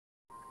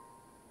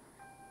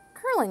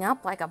Curling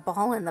up like a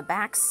ball in the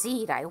back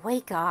seat, I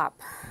wake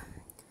up.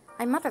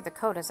 I mutter the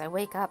code as I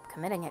wake up,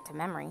 committing it to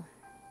memory.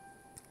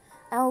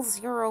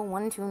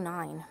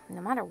 L0129.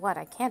 No matter what,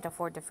 I can't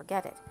afford to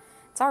forget it.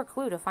 It's our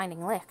clue to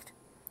finding Licht.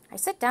 I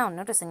sit down,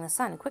 noticing the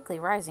sun quickly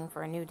rising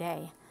for a new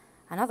day.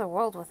 Another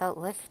world without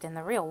Licht in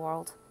the real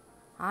world.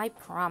 I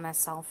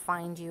promise I'll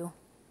find you.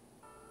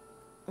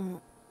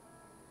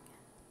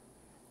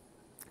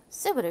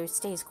 Subaru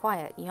stays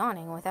quiet,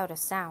 yawning without a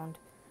sound.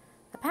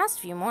 The past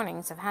few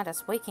mornings have had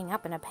us waking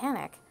up in a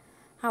panic.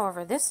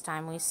 However, this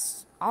time we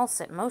all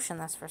sit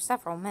motionless for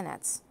several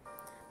minutes.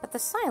 But the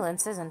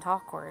silence isn't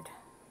awkward.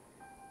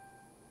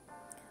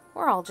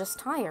 We're all just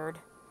tired.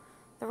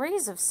 The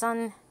rays of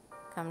sun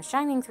come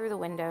shining through the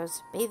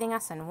windows, bathing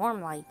us in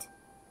warm light.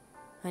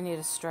 I need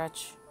a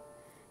stretch.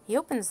 He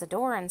opens the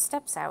door and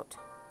steps out.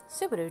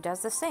 Subaru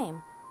does the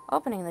same,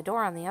 opening the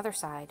door on the other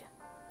side.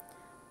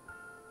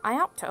 I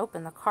opt to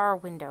open the car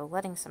window,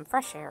 letting some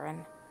fresh air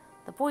in.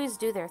 The boys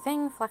do their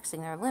thing,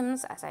 flexing their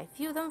limbs as I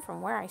view them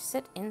from where I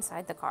sit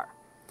inside the car.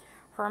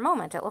 For a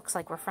moment, it looks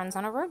like we're friends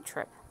on a road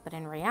trip, but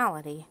in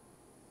reality...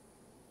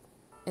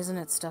 Isn't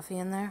it stuffy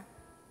in there?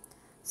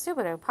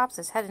 Subaru pops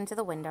his head into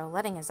the window,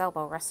 letting his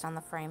elbow rest on the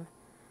frame.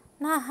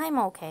 Nah, I'm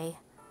okay.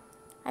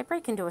 I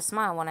break into a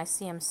smile when I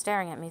see him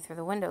staring at me through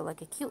the window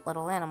like a cute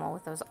little animal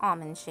with those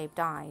almond-shaped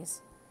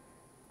eyes.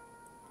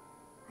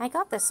 I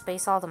got this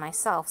space all to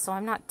myself, so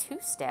I'm not too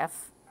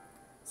stiff.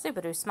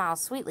 Subaru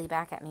smiles sweetly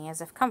back at me as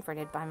if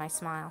comforted by my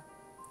smile.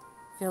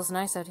 Feels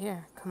nice out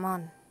here. Come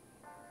on.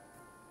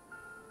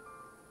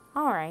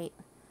 Alright.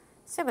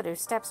 Subaru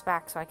steps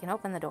back so I can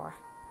open the door.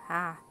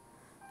 Ah.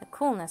 The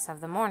coolness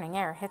of the morning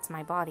air hits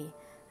my body,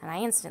 and I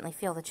instantly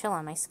feel the chill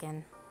on my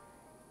skin.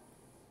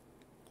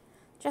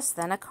 Just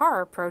then a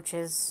car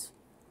approaches.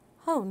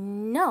 Oh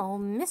no,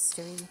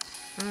 mystery.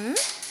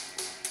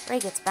 Ray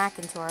gets back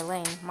into our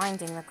lane,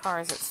 minding the car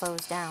as it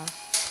slows down.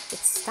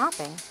 It's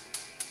stopping.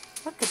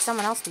 What could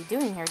someone else be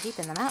doing here deep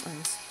in the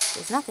mountains?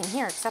 There's nothing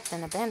here except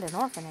an abandoned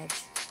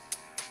orphanage.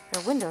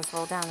 Their windows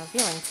roll down,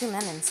 revealing 2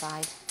 men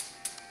inside.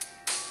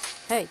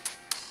 Hey,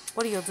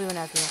 what are you doing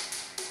out here?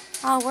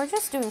 Oh, we're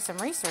just doing some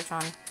research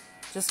on...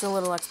 Just a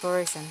little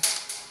exploration.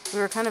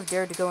 We were kind of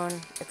dared to go and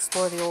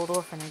explore the old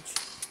orphanage.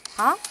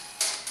 Huh?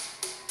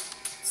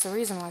 It's the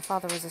reason why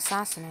Father was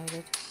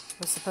assassinated. It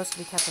was supposed to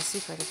be kept a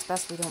secret. It's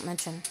best we don't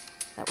mention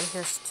that we're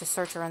here to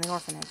search around the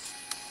orphanage.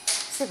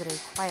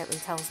 Subaru quietly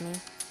tells me.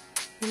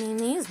 You mean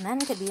these men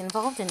could be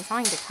involved in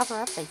trying to cover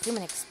up the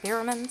human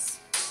experiments?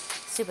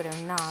 Subaru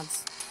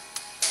nods.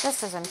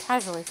 Just as I'm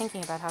casually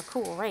thinking about how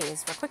cool Ray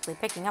is for quickly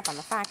picking up on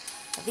the fact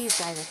that these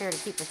guys are here to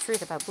keep the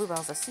truth about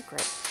Bluebells a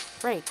secret,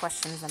 Ray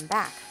questions them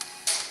back.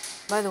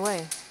 By the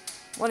way,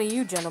 what are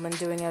you gentlemen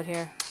doing out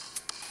here?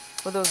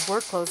 With those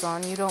work clothes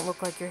on, you don't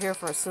look like you're here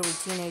for a silly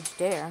teenage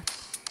dare.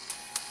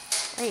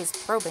 Ray's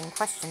probing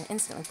question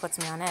instantly puts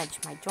me on edge,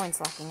 my joints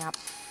locking up.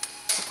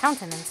 The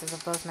countenances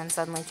of both men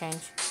suddenly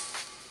change.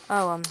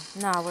 Oh,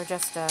 no, we're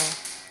just,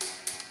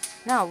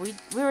 No, we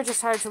were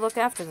just hired to look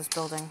after this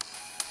building.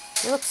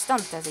 He looks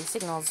stumped as he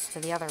signals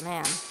to the other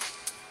man.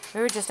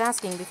 We were just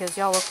asking because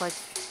y'all look like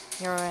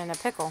you're in a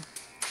pickle.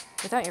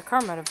 We thought your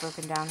car might have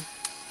broken down.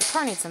 Your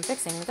car needs some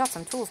fixing. We got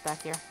some tools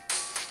back here.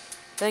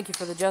 Thank you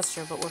for the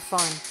gesture, but we're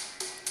fine.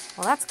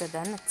 Well, that's good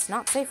then. It's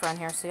not safe around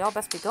here, so y'all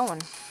best be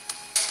going.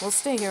 We'll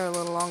stay here a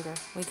little longer.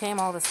 We came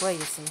all this way,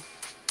 you see.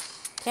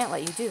 Can't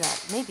let you do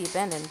that. It may be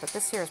abandoned, but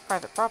this here is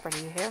private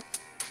property, you hear?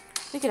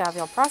 We could have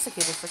y'all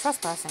prosecuted for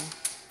trespassing.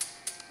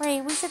 Ray,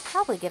 we should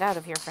probably get out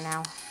of here for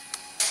now.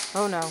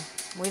 Oh no,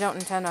 we don't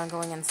intend on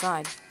going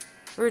inside.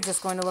 We were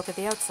just going to look at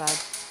the outside.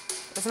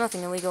 There's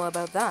nothing illegal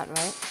about that,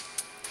 right?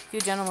 If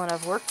you gentlemen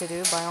have work to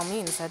do, by all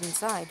means, head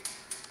inside.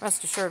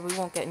 Rest assured, we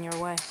won't get in your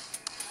way.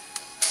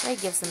 Ray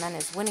gives the men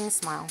his winning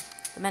smile.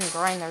 The men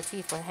grind their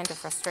teeth with a hint of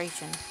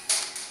frustration.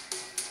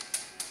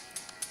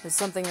 Is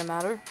something the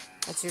matter?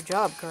 That's your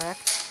job,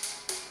 correct?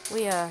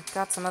 We,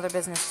 got some other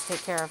business to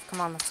take care of. Come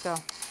on, let's go.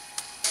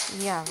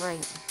 Yeah,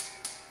 right.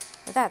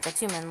 With that, the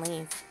 2 men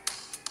leave.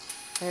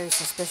 Very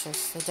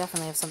suspicious. They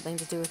definitely have something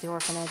to do with the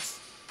orphanage.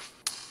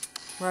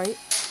 Right?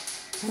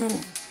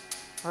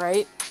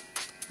 Right?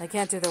 They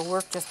can't do their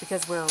work just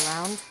because we're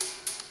around.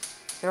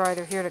 They're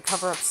either here to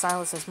cover up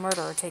Silas's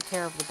murder or take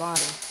care of the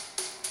body.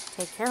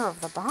 Take care of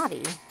the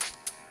body?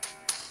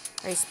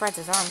 Ray spreads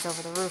his arms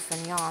over the roof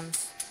and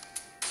yawns.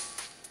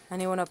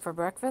 Anyone up for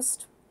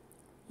breakfast?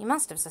 He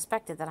must have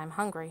suspected that I'm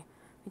hungry.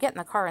 We get in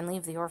the car and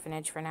leave the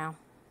orphanage for now.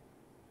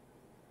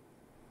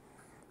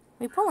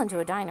 We pull into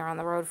a diner on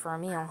the road for a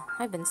meal.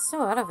 I've been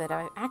so out of it,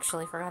 I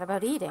actually forgot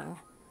about eating.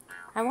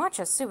 I watch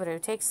as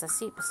Subaru takes the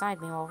seat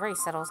beside me while Ray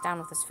settles down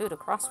with his food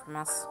across from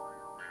us.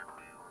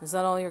 Is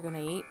that all you're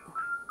gonna eat?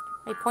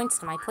 Ray points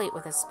to my plate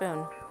with his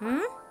spoon.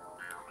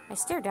 I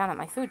stare down at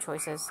my food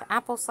choices.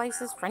 Apple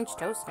slices, French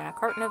toast, and a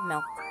carton of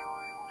milk.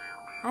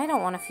 I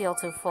don't want to feel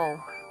too full.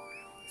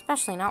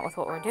 Especially not with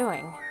what we're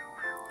doing.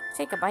 I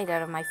take a bite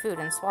out of my food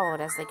and swallow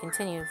it as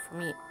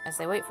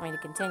they wait for me to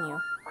continue.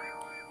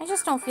 I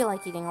just don't feel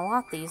like eating a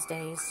lot these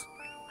days.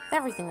 With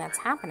everything that's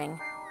happening,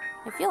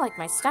 I feel like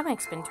my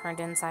stomach's been turned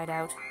inside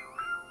out.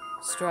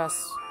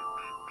 Stress.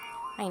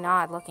 I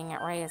nod, looking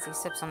at Ray as he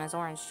sips on his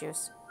orange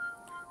juice.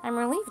 I'm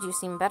relieved you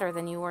seem better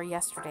than you were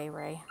yesterday,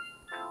 Ray.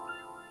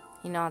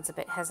 He nods a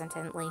bit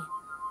hesitantly.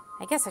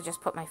 I guess I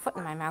just put my foot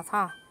in my mouth,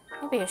 huh?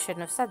 Maybe I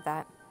shouldn't have said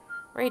that.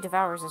 Ray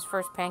devours his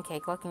first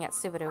pancake, looking at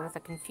Subaru with a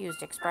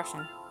confused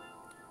expression.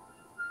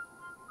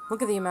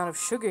 Look at the amount of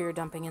sugar you're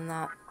dumping in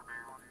that.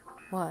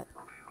 What?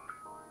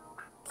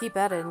 Keep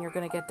at it and you're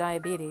gonna get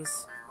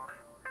diabetes.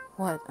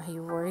 What, are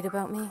you worried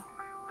about me?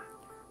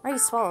 Ray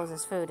swallows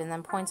his food and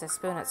then points a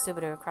spoon at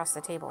Subaru across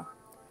the table.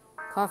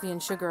 Coffee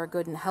and sugar are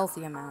good in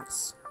healthy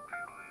amounts.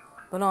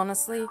 But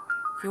honestly,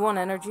 if you want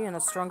energy and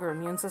a stronger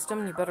immune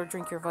system, you better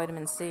drink your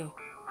vitamin C.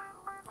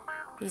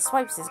 He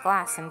swipes his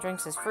glass and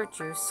drinks his fruit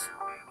juice.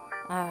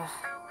 Ugh,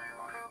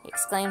 he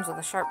exclaims with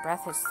a sharp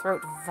breath, his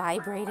throat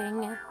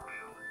vibrating.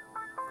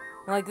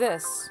 Like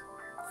this.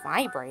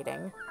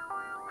 Vibrating?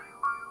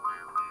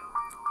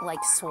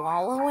 Like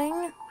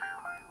swallowing?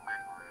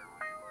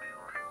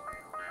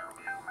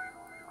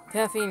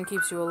 Caffeine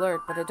keeps you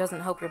alert, but it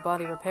doesn't help your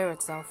body repair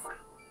itself.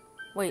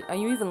 Wait, are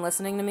you even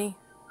listening to me?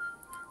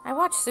 I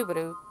watch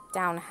Subaru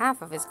down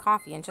half of his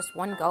coffee in just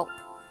one gulp.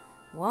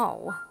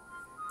 Whoa.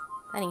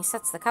 Then he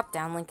sets the cup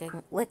down,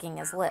 licking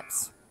his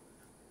lips.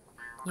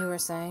 You were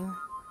saying?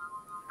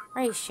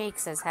 Ray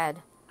shakes his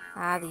head.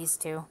 Ah, these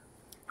two.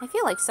 I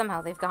feel like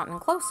somehow they've gotten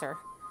closer.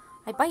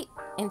 I bite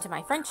into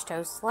my French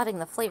toast, letting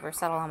the flavor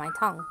settle on my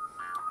tongue.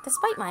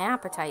 Despite my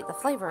appetite, the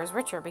flavor is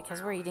richer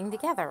because we're eating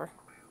together.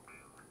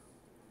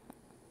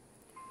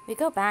 We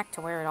go back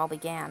to where it all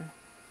began.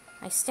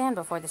 I stand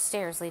before the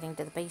stairs leading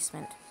to the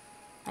basement.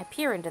 I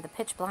peer into the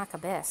pitch-black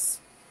abyss.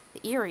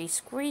 The eerie,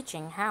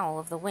 screeching howl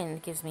of the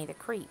wind gives me the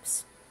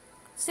creeps.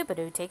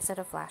 Subaru takes out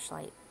a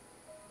flashlight.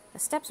 The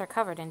steps are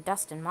covered in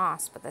dust and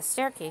moss, but the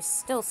staircase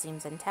still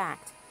seems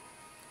intact.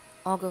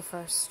 I'll go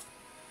first.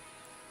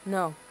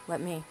 No, let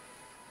me.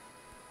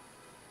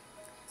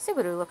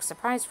 Subaru looks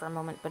surprised for a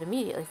moment, but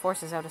immediately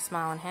forces out a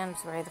smile and hands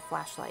Ray the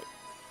flashlight.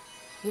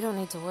 You don't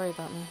need to worry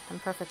about me. I'm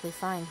perfectly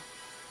fine.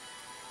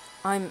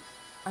 I'm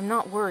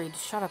not worried.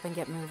 Shut up and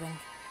get moving.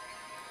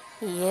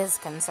 He is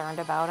concerned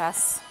about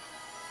us.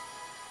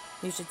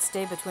 You should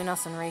stay between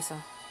us and Risa.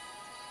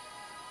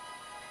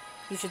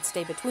 You should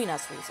stay between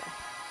us, Risa.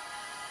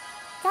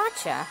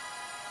 Gotcha.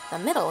 The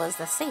middle is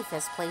the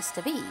safest place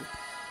to be.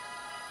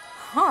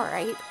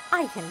 Alright,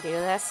 I can do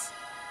this.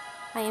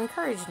 I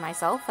encouraged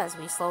myself as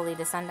we slowly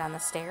descend down the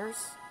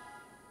stairs.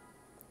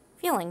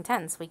 Feeling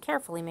tense, we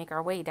carefully make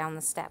our way down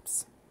the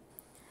steps.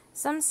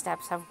 Some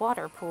steps have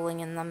water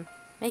pooling in them,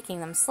 making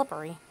them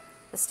slippery.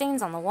 The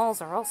stains on the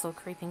walls are also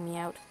creeping me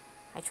out.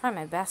 I try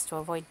my best to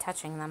avoid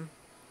touching them.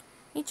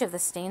 Each of the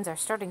stains are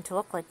starting to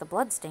look like the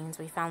blood stains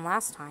we found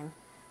last time.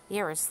 The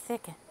air is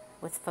thick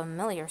with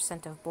familiar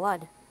scent of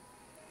blood.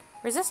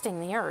 Resisting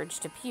the urge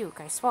to puke,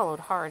 I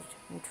swallowed hard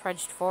and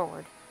trudged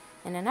forward.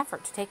 In an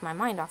effort to take my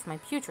mind off my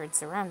putrid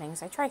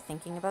surroundings, I try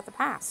thinking about the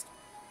past.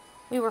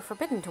 We were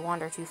forbidden to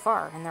wander too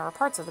far, and there are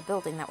parts of the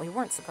building that we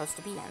weren't supposed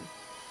to be in.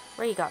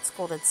 Ray got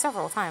scolded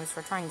several times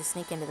for trying to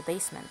sneak into the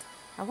basement.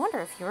 I wonder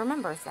if he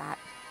remembers that.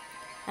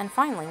 And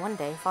finally, one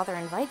day, Father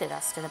invited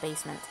us to the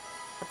basement,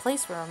 the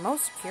place we were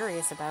most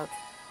curious about.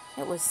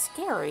 It was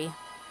scary.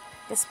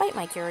 Despite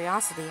my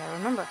curiosity, I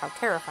remember how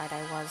terrified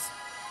I was.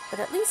 But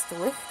at least the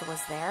lift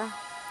was there.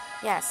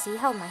 Yes, he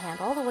held my hand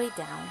all the way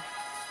down.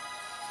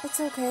 It's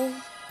okay.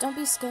 Don't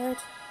be scared.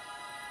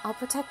 I'll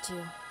protect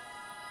you.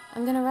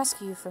 I'm gonna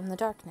rescue you from the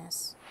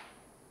darkness.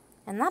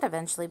 And that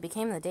eventually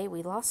became the day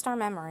we lost our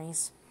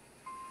memories.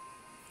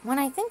 When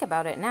I think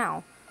about it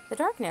now, the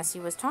darkness he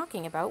was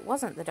talking about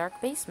wasn't the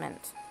dark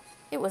basement.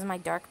 It was my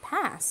dark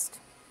past.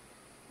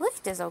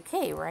 Lift is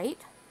okay, right?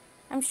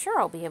 I'm sure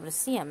I'll be able to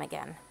see him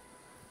again.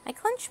 I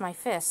clench my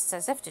fists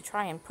as if to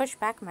try and push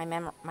back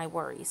my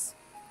worries.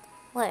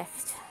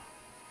 Lift.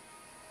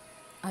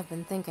 I've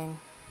been thinking.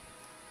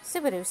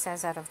 Subaru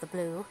says out of the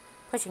blue,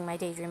 pushing my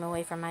daydream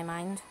away from my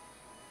mind.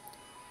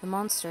 The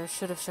monster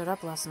should have showed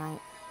up last night.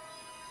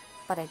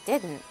 But it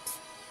didn't.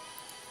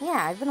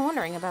 Yeah, I've been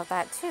wondering about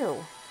that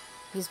too.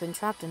 He's been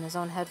trapped in his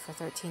own head for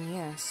 13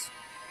 years.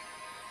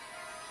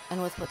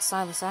 And with what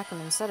Silas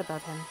Ackerman said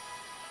about him,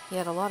 he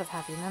had a lot of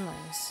happy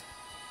memories.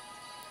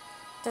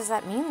 Does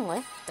that mean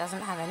Lift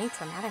doesn't have any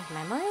traumatic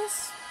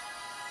memories?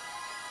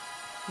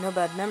 No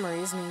bad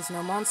memories means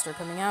no monster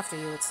coming after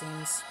you, it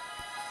seems.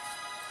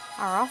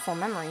 Our awful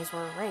memories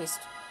were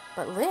erased,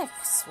 but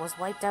Lift's was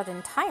wiped out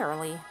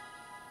entirely.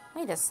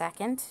 Wait a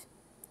second.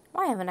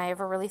 Why haven't I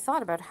ever really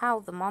thought about how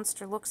the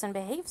monster looks and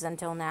behaves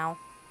until now?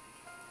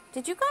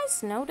 Did you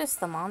guys notice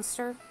the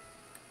monster?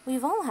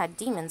 We've all had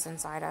demons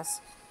inside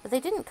us, but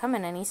they didn't come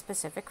in any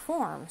specific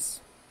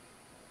forms.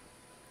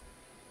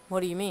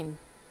 What do you mean?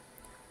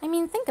 I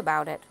mean, think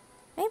about it.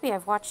 Maybe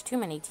I've watched too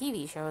many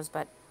TV shows,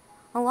 but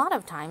a lot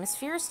of times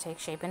fears take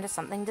shape into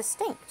something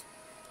distinct.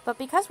 But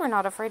because we're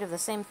not afraid of the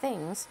same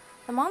things,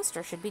 the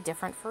monster should be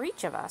different for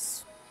each of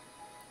us.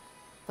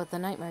 But the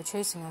nightmare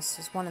chasing us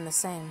is one and the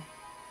same.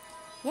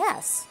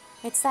 Yes,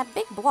 it's that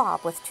big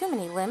blob with too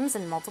many limbs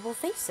and multiple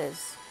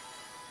faces.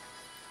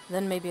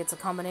 Then maybe it's a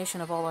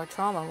combination of all our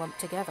trauma lumped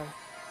together.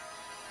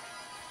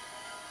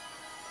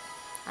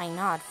 I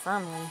nod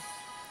firmly.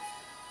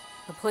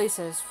 The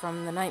places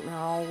from the nightmare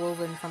are all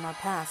woven from our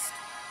past.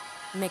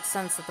 It makes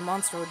sense that the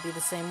monster would be the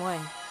same way.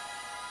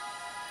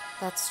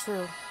 That's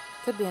true.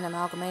 Could be an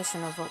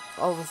amalgamation of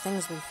all the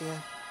things we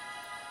fear.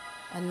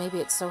 And maybe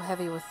it's so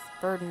heavy with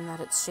burden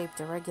that it's shaped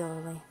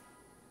irregularly.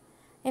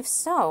 If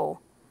so,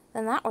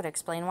 then that would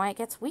explain why it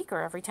gets weaker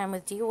every time we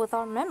deal with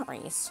our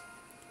memories.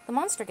 The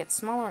monster gets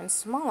smaller and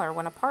smaller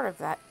when a part of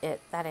that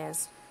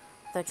is,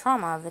 the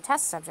trauma of the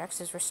test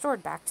subjects is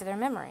restored back to their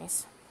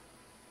memories.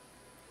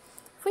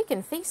 If we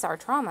can face our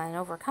trauma and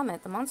overcome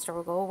it, the monster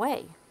will go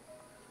away.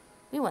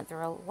 We went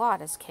through a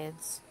lot as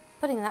kids.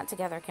 Putting that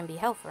together can be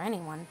hell for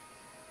anyone.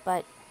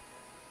 But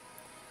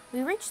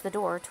we reached the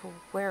door to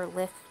where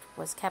Lift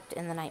was kept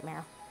in the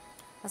nightmare.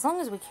 As long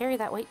as we carry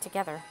that weight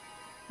together,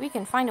 we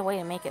can find a way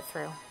to make it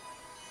through.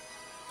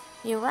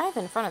 We arrive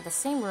in front of the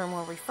same room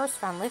where we first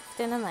found Lift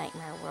in a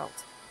nightmare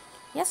world.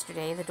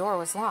 Yesterday, the door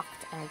was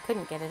locked and we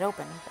couldn't get it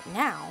open, but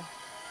now...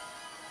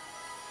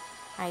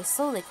 I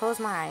slowly close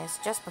my eyes.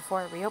 Just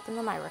before I reopen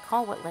them, I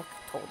recall what Lift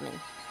told me.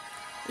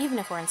 Even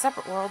if we're in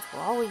separate worlds,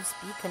 we'll always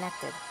be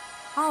connected.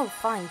 I'll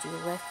find you,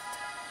 Lift.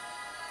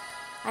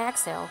 I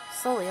exhale,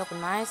 slowly open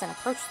my eyes, and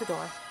approach the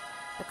door.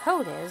 The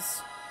code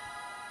is...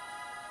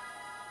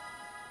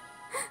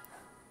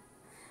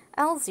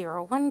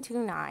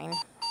 L0129.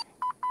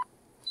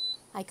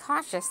 I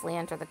cautiously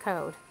enter the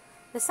code.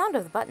 The sound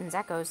of the buttons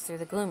echoes through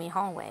the gloomy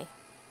hallway.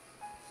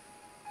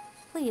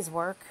 Please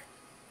work.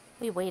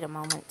 We wait a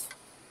moment.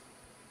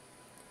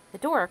 The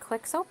door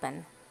clicks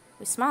open.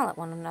 We smile at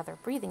one another,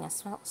 breathing a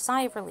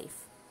sigh of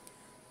relief.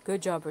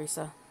 Good job,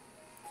 Risa.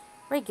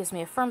 Ray gives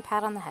me a firm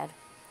pat on the head.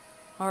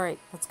 Alright,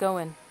 let's go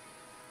in.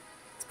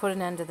 Let's put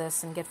an end to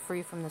this and get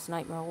free from this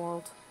nightmare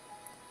world.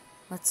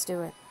 Let's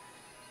do it.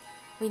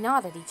 We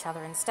nod at each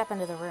other and step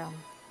into the room.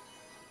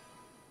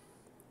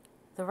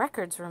 The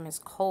records room is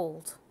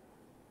cold.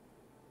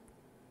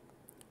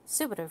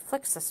 Subaru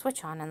flicks the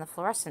switch on and the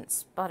fluorescent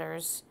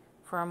sputters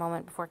for a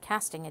moment before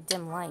casting a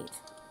dim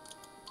light.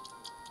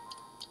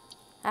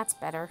 That's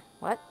better.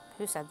 What?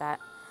 Who said that?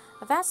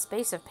 A vast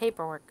space of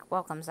paperwork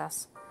welcomes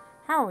us.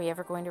 How are we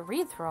ever going to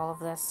read through all of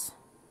this?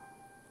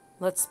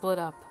 Let's split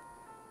up.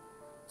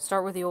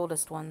 Start with the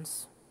oldest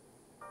ones.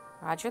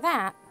 Roger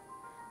that.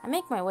 I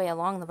make my way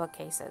along the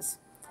bookcases.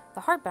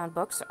 The hardbound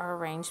books are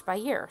arranged by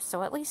year,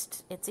 so at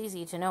least it's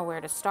easy to know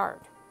where to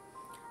start.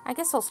 I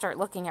guess I'll start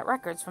looking at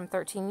records from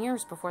 13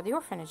 years before the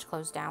orphanage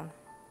closed down.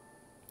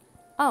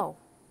 Oh.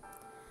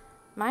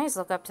 My eyes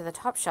look up to the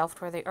top shelf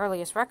where the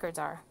earliest records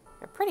are.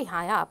 They're pretty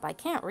high up. I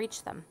can't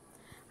reach them.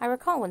 I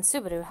recall when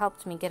Subaru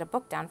helped me get a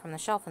book down from the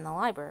shelf in the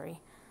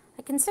library.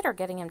 I consider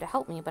getting him to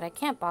help me, but I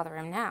can't bother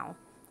him now.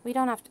 We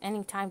don't have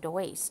any time to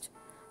waste.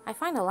 I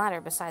find a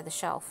ladder beside the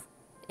shelf.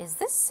 Is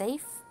this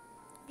safe?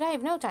 But I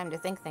have no time to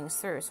think things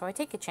through, so I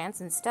take a chance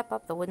and step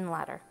up the wooden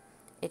ladder.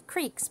 It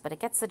creaks, but it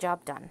gets the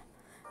job done.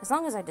 As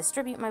long as I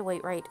distribute my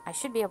weight right, I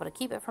should be able to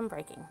keep it from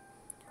breaking.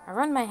 I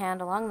run my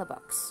hand along the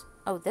books.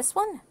 Oh, this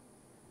one?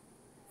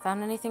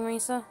 Found anything,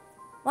 Risa?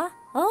 What?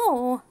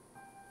 Oh!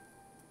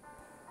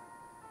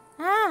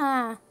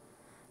 Ah!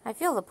 I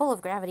feel the pull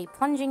of gravity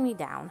plunging me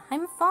down.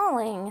 I'm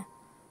falling.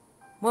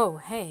 Whoa,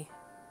 hey.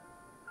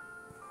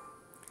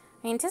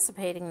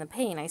 Anticipating the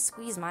pain, I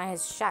squeeze my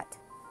eyes shut.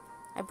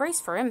 I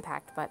brace for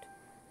impact, but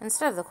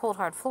instead of the cold,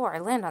 hard floor, I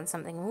land on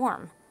something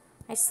warm.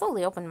 I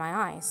slowly open my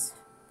eyes.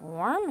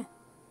 Warm?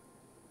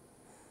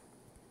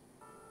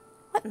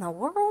 What in the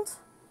world?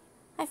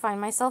 I find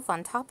myself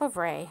on top of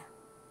Ray.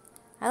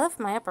 I lift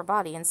my upper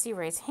body and see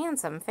Ray's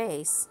handsome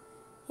face.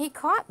 He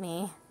caught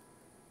me.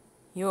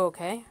 You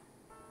okay?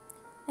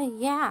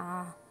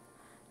 Yeah.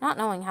 Not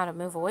knowing how to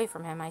move away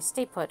from him, I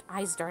stay put,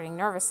 eyes darting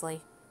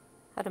nervously.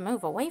 How to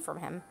move away from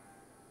him?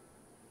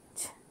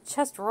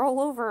 Just roll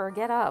over or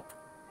get up.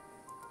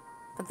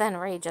 But then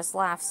Ray just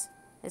laughs,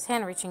 his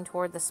hand reaching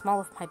toward the small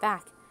of my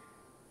back.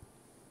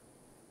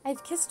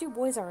 I've kissed you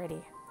boys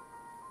already.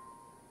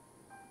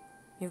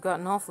 You've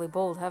gotten awfully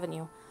bold, haven't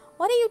you?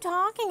 What are you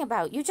talking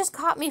about? You just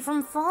caught me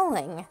from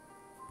falling.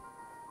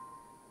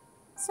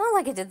 It's not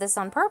like I did this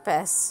on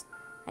purpose.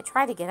 I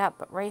try to get up,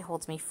 but Ray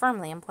holds me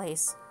firmly in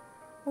place.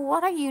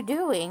 What are you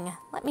doing?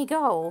 Let me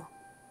go.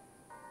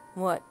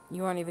 What?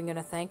 You aren't even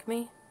gonna thank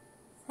me?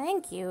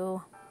 Thank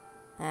you.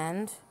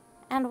 And?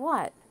 And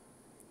what?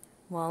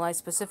 Well, I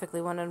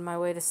specifically went out of my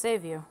way to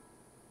save you.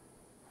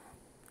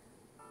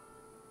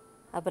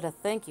 How about a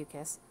thank you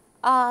kiss?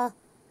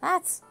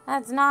 That's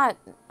not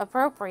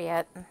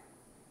appropriate.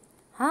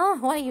 Huh?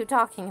 What are you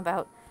talking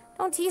about?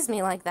 Don't tease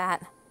me like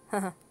that.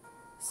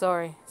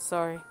 Sorry.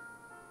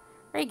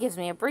 Ray gives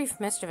me a brief,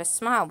 mischievous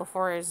smile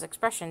before his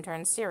expression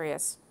turns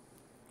serious.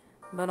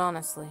 But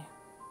honestly,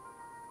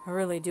 I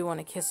really do want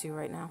to kiss you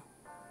right now.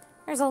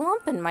 There's a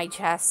lump in my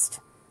chest.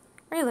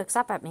 Ray looks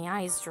up at me,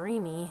 eyes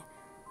dreamy.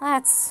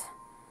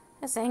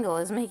 This angle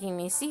is making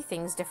me see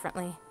things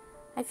differently.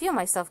 I feel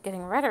myself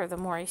getting redder the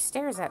more he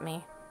stares at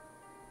me.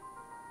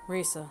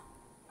 Risa.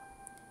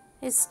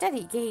 His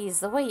steady gaze,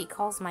 the way he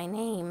calls my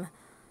name.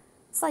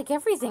 It's like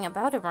everything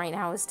about him right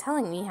now is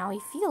telling me how he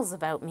feels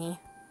about me.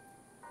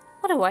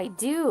 What do I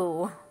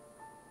do?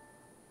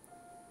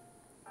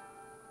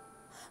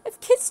 I've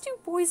kissed 2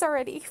 boys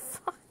already.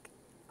 Fuck.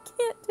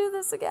 Can't do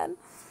this again.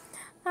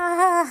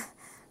 My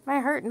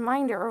heart and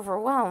mind are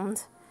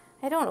overwhelmed.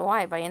 I don't know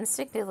why, but I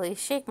instinctively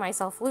shake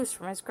myself loose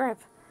from his grip.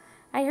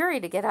 I hurry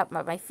to get up,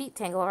 but my feet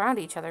tangle around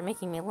each other,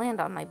 making me land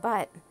on my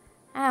butt.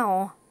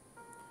 Ow.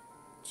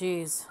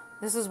 Jeez,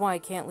 this is why I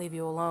can't leave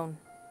you alone.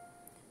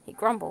 He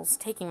grumbles,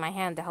 taking my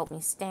hand to help me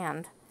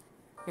stand.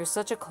 You're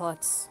such a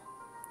klutz.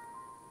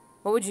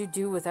 What would you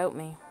do without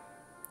me?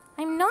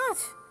 I'm not.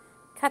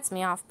 Cuts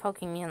me off,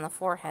 poking me in the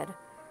forehead.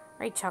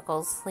 Ray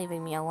chuckles,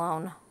 leaving me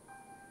alone.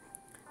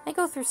 I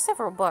go through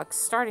several books,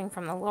 starting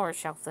from the lower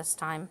shelf this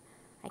time.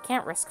 I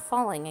can't risk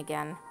falling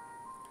again.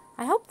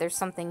 I hope there's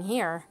something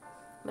here,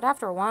 but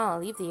after a while I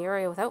leave the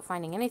area without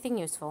finding anything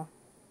useful.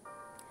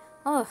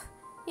 Ugh,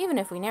 even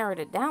if we narrowed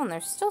it down,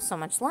 there's still so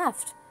much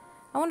left.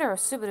 I wonder how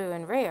Subaru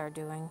and Ray are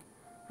doing.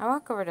 I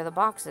walk over to the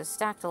boxes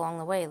stacked along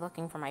the way,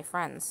 looking for my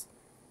friends.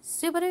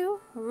 Subaru?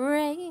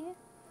 Ray?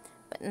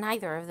 But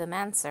neither of them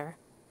answer.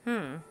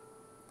 I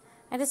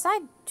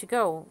decide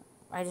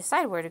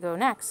where to go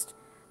next,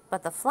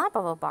 but the flap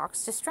of a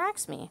box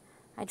distracts me.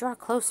 I draw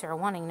closer,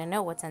 wanting to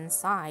know what's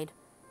inside.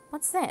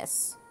 What's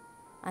this?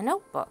 A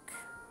notebook.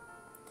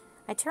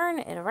 I turn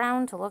it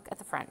around to look at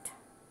the front.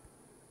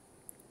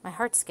 My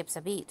heart skips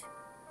a beat.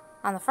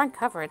 On the front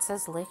cover it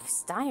says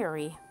Licht's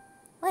diary.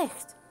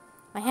 Licht.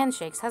 My hand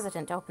shakes,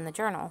 hesitant to open the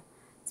journal.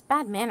 It's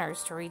bad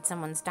manners to read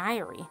someone's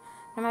diary.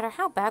 No matter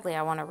how badly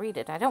I want to read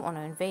it, I don't want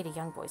to invade a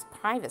young boy's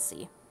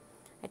privacy.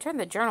 I turn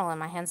the journal in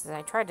my hands as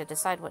I try to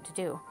decide what to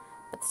do,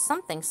 but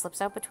something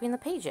slips out between the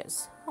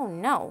pages. Oh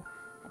no.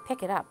 I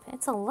pick it up.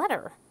 It's a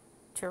letter.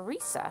 To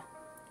Risa.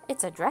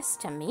 It's addressed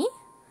to me?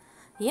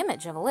 The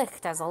image of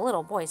Licht as a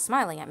little boy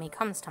smiling at me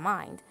comes to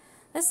mind.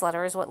 This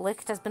letter is what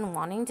Licht has been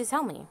wanting to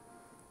tell me.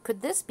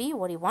 Could this be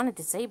what he wanted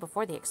to say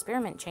before the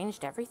experiment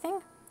changed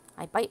everything?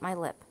 I bite my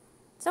lip.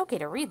 It's okay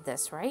to read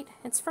this, right?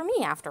 It's for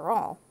me, after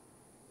all.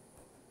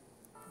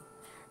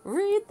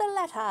 Read the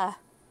letter.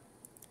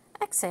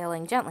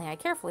 Exhaling gently, I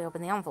carefully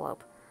open the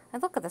envelope. I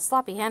look at the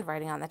sloppy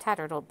handwriting on the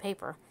tattered old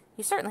paper.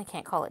 You certainly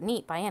can't call it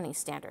neat by any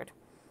standard.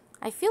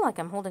 I feel like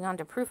I'm holding on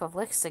to proof of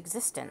Licht's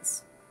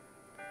existence.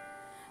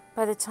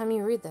 By the time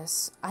you read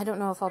this, I don't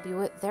know if I'll be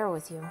there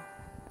with you.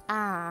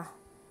 Ah.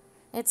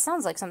 It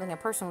sounds like something a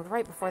person would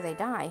write before they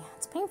die.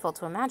 It's painful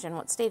to imagine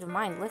what state of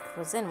mind Licht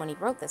was in when he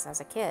wrote this as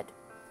a kid.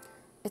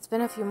 It's been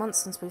a few months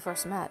since we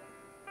first met.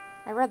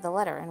 I read the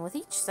letter, and with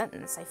each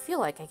sentence, I feel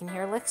like I can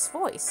hear Licht's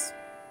voice.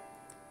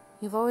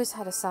 You've always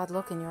had a sad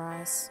look in your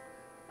eyes,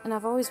 and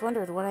I've always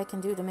wondered what I can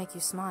do to make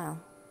you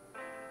smile.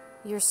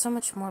 You're so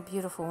much more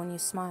beautiful when you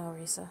smile,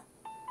 Risa,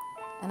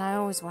 and I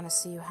always want to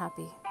see you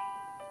happy.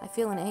 I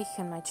feel an ache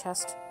in my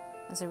chest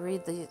as I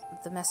read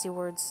the messy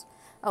words.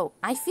 Oh,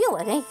 I feel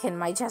an ache in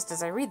my chest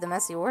as I read the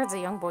messy words a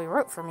young boy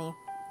wrote for me.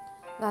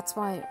 That's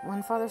why,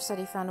 when Father said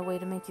he found a way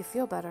to make you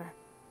feel better,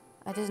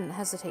 I didn't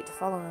hesitate to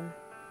follow him.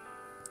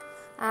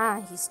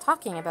 Ah, he's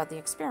talking about the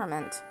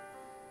experiment.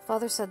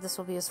 Father said this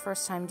will be his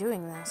first time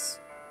doing this,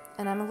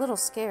 and I'm a little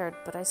scared,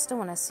 but I still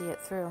want to see it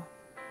through.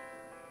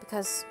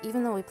 Because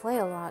even though we play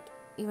a lot,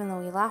 even though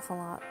we laugh a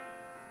lot,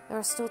 there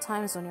are still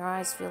times when your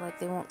eyes feel like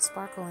they won't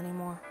sparkle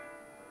anymore,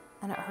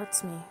 and it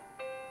hurts me.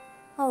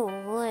 Oh,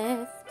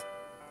 Licht.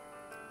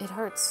 It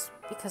hurts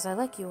because I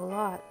like you a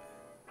lot,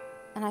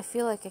 and I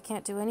feel like I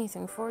can't do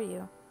anything for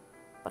you,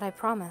 but I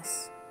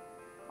promise,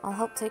 I'll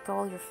help take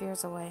all your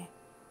fears away.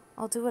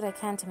 I'll do what I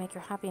can to make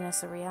your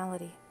happiness a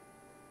reality.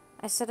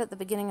 I said at the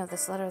beginning of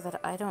this letter that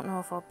I don't know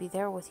if I'll be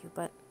there with you,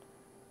 but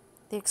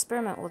the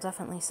experiment will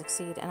definitely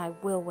succeed, and I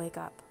will wake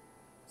up.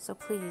 So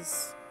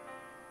please.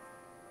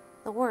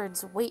 The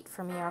words "wait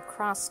for me" are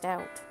crossed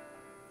out.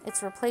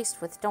 It's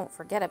replaced with "don't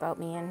forget about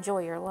me, enjoy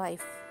your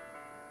life."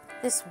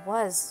 This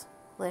was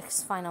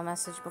Licht's final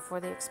message before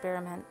the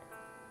experiment.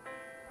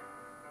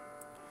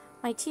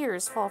 My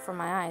tears fall from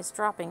my eyes,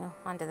 dropping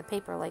onto the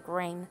paper like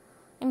rain.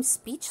 I'm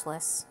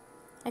speechless.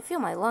 I feel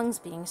my lungs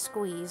being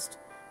squeezed.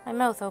 My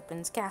mouth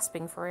opens,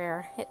 gasping for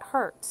air. It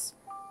hurts.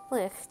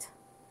 Licht.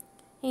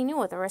 He knew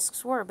what the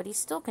risks were, but he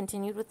still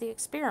continued with the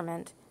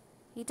experiment.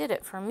 He did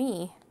it for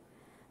me.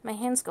 My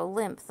hands go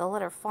limp, the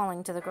letter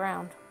falling to the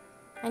ground.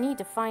 I need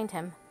to find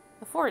him,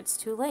 before it's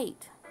too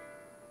late.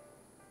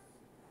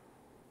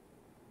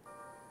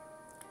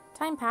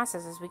 Time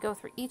passes as we go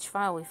through each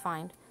file we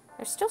find.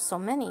 There's still so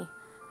many.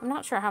 I'm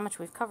not sure how much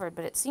we've covered,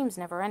 but it seems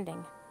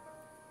never-ending.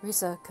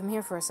 Risa, come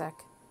here for a sec.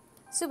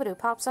 Subaru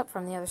pops up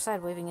from the other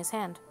side, waving his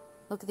hand.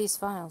 Look at these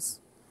files.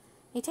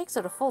 He takes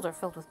out a folder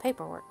filled with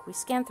paperwork. We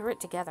scan through it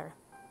together.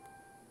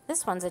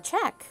 This one's a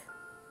check.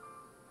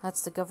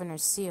 That's the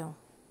governor's seal.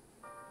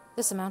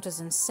 This amount is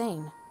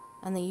insane,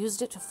 and they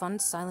used it to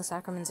fund Silas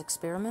Ackerman's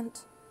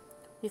experiment?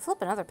 We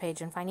flip another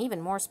page and find even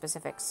more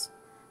specifics.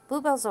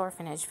 Bluebell's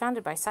Orphanage,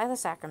 founded by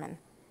Silas Ackerman.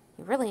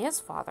 He really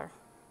is father.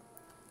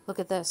 Look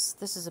at this.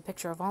 This is a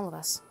picture of all of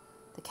us.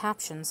 The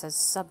caption says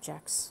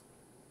subjects.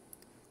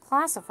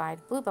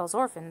 Classified, Bluebell's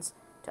Orphans.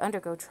 to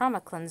undergo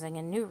trauma cleansing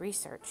and new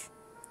research.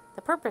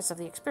 The purpose of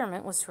the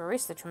experiment was to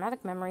erase the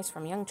traumatic memories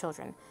from young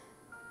children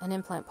and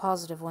implant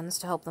positive ones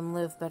to help them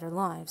live better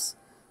lives.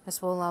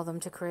 This will allow them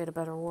to create a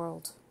better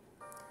world.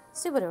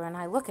 Subaru and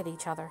I look at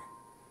each other.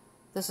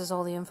 This is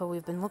all the info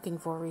we've been looking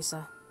for,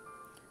 Risa.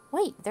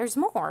 Wait, there's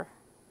more.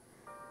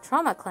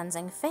 Trauma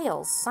cleansing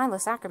fails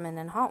Silas Ackerman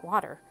in hot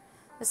water.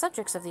 The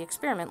subjects of the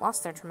experiment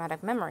lost their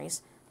traumatic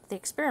memories, but the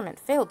experiment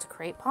failed to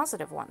create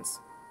positive ones.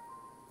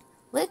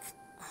 Licht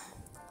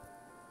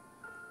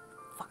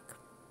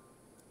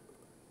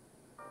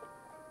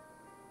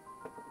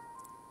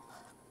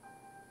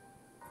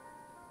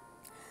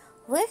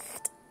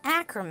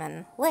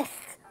Ackerman.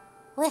 Licht.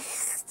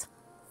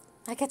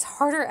 That gets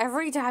harder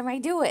every time I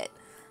do it.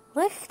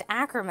 Licht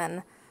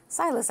Ackerman,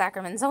 Silas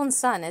Ackerman's own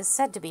son, is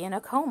said to be in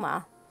a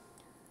coma.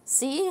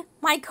 See?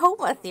 My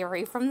coma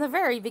theory from the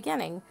very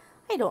beginning.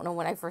 I don't know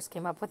when I first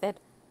came up with it,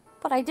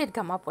 but I did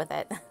come up with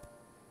it.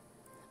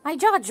 My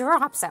jaw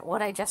drops at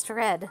what I just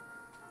read.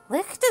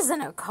 Licht is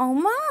in a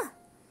coma?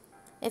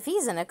 If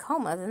he's in a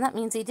coma, then that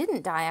means he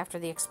didn't die after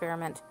the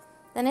experiment.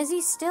 Then is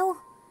he still...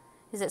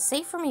 Is it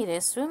safe for me to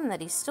assume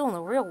that he's still in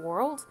the real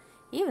world?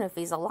 Even if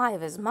he's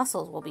alive, his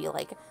muscles will be,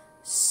 like,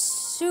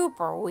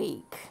 super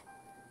weak.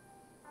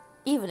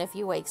 Even if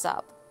he wakes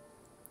up.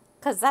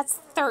 Because that's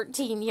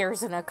 13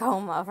 years in a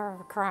coma,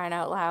 for crying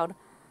out loud.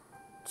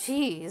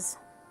 Jeez.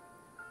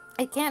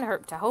 It can't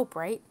hurt to hope,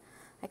 right?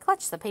 I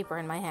clutch the paper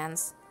in my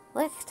hands.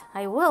 Licht,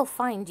 I will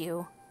find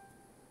you.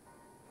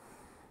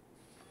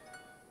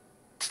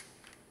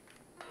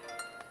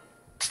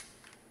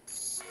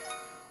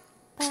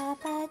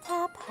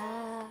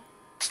 Ba-ba-da-ba.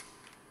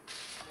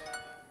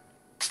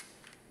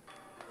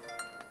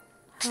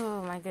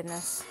 Oh my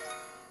goodness.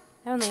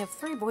 I only have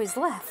 3 boys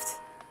left.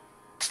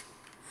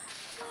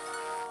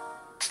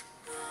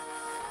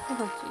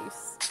 Oh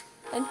jeez.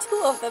 And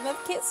 2 of them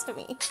have kissed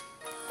me.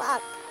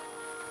 Fuck.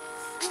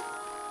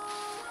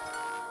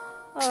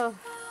 Oh.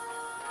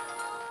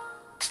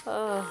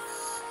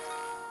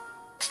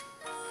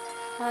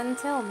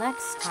 Until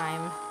next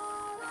time.